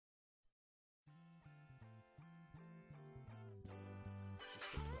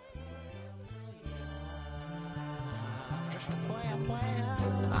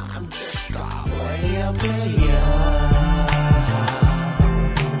I'm just a player, player.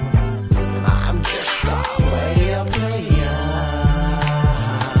 I'm just a player, player.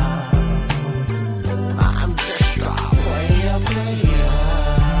 I'm just a player, player.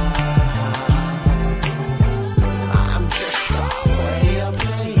 I'm just a player,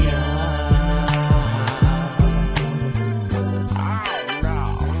 player. Oh no.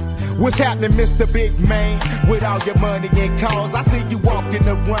 What's happening, Mr. Big Man? With all your money and cars, I see you walking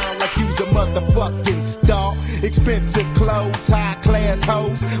around like you's a motherfucking star. Expensive clothes, high class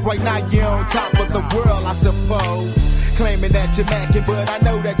hoes. Right now you're on top of the world, I suppose. Claiming that you're macking, but I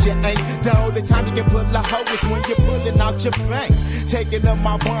know that you ain't. The only time you can pull a hoe is when you're pulling out your bank. Taking up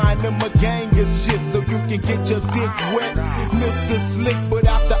my wine and my gang of shit so you can get your dick wet. Mr. Slick, but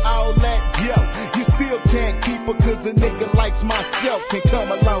after all that, yo, you still can't keep her, cause a nigga likes myself can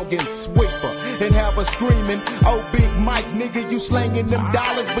come along and sweep her and have her screaming, oh Big Mike, nigga, you slanging them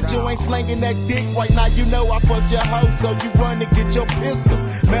dollars, but you ain't slanging that dick. Right now you know I fucked your hoe, so you run to get your pistol.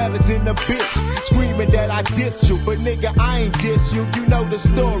 Madder than a bitch, screaming that I diss you, but nigga, I ain't diss you, you know the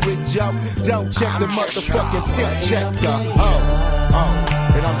story, Joe. Don't check the motherfucking pimp, check the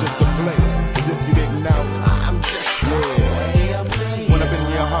and I'm just a player, as if you didn't know. I'm just a player, player. When I've been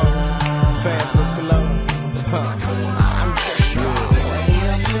in your home, fast or slow. I'm just a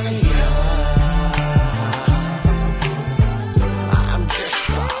player, player. I'm just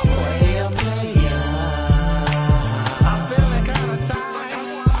a player, player. I'm feeling kinda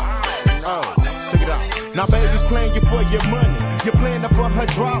tired. Oh, check it out. Now baby's playing you for your money, you're playing her for her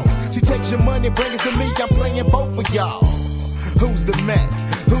draws. She takes your money, brings it to me, I'm playing both of y'all. Who's the Mac?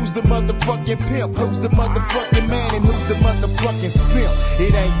 Who's the motherfucking pimp? Who's the motherfucking man? And who's the motherfucking simp?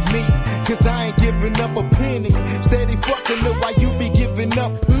 It ain't me, cause I ain't giving up a penny. Steady fucking her while you be giving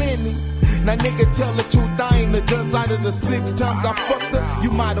up plenty. Now nigga, tell the truth, I ain't done out of the 6 times I fucked her.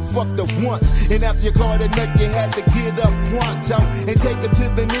 You might have fucked her once, and after you called her nut, you had to get up pronto and take her to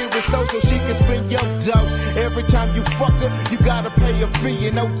the nearest store so she can spend your dough. Every time you fuck her, you gotta pay a fee,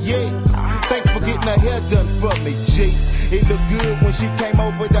 and oh yeah, thanks for getting her hair done for me, G. It looked good when she came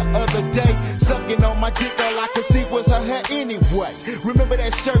over the other day, sucking on my dick, all I could see was her hair anyway. Remember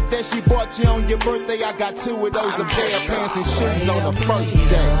that shirt that she bought you on your birthday? I got 2 of those, a pair of pants and shoes on the first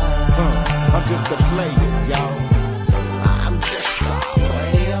day. I'm just a player, y'all. I'm just a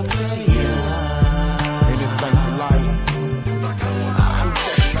player, player. And it's thanks for life. I'm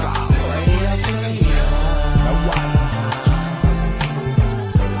just a player, player. No why.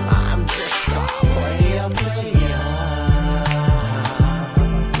 I'm just a player, player.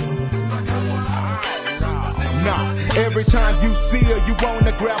 Nah, every time you see her, you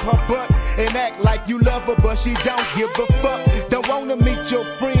wanna grab her butt and act like you love her, but she don't give a fuck. Don't wanna meet your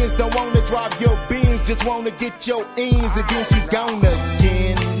friends, don't wanna drive your Benz, just wanna get your ends, and then she's gone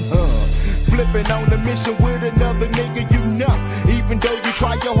again. Flipping on a mission with another nigga, you know. Even though you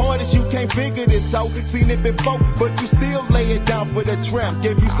try your hardest, you can't figure this out. Seen it before, but you still lay it down for the tramp.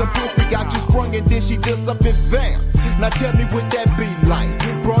 Gave you some pussy, got you sprung, and then she just up and vamp. Now tell me what that be like.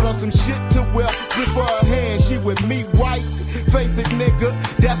 Brought her some shit to wear, switch for her hand, she with me right. Face it, nigga,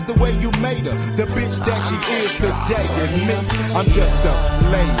 that's the way you made her, the bitch that she is today. And me, I'm just a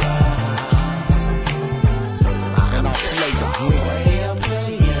player, and I play the win.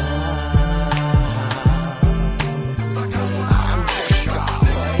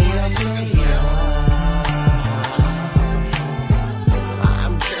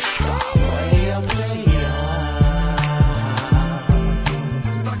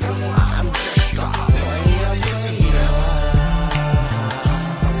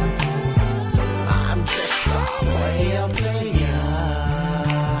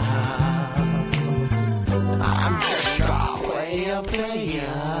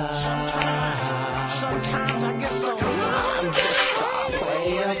 Sometimes I get so I'm just a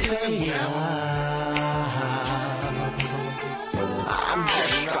player, player. I'm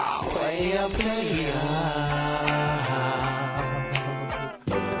just a player, player.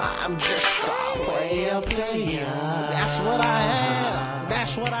 I'm just a player, player. That's what I am.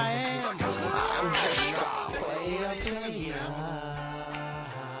 That's what I am.